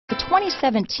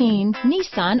2017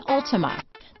 Nissan Altima.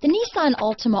 The Nissan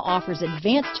Altima offers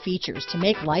advanced features to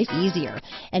make life easier,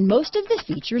 and most of the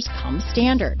features come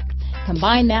standard.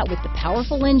 Combine that with the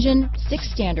powerful engine, 6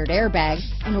 standard airbags,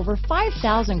 and over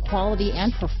 5,000 quality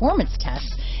and performance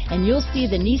tests, and you'll see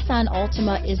the Nissan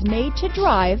Altima is made to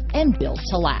drive and built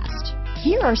to last.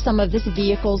 Here are some of this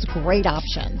vehicle's great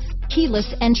options: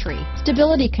 keyless entry,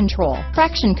 stability control,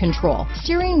 traction control,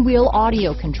 steering wheel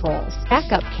audio controls,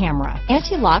 backup camera,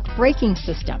 anti-lock braking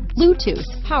system, Bluetooth,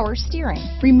 power steering,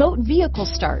 remote vehicle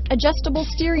start, adjustable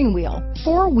steering wheel,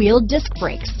 4-wheel disc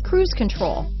brakes, cruise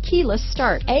control, keyless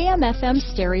start, AM/FM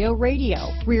stereo radio,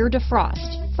 rear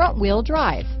defrost, front wheel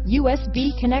drive,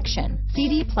 USB connection,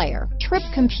 CD player, trip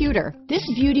computer. This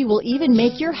beauty will even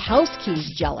make your house keys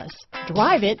jealous.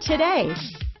 Drive it today.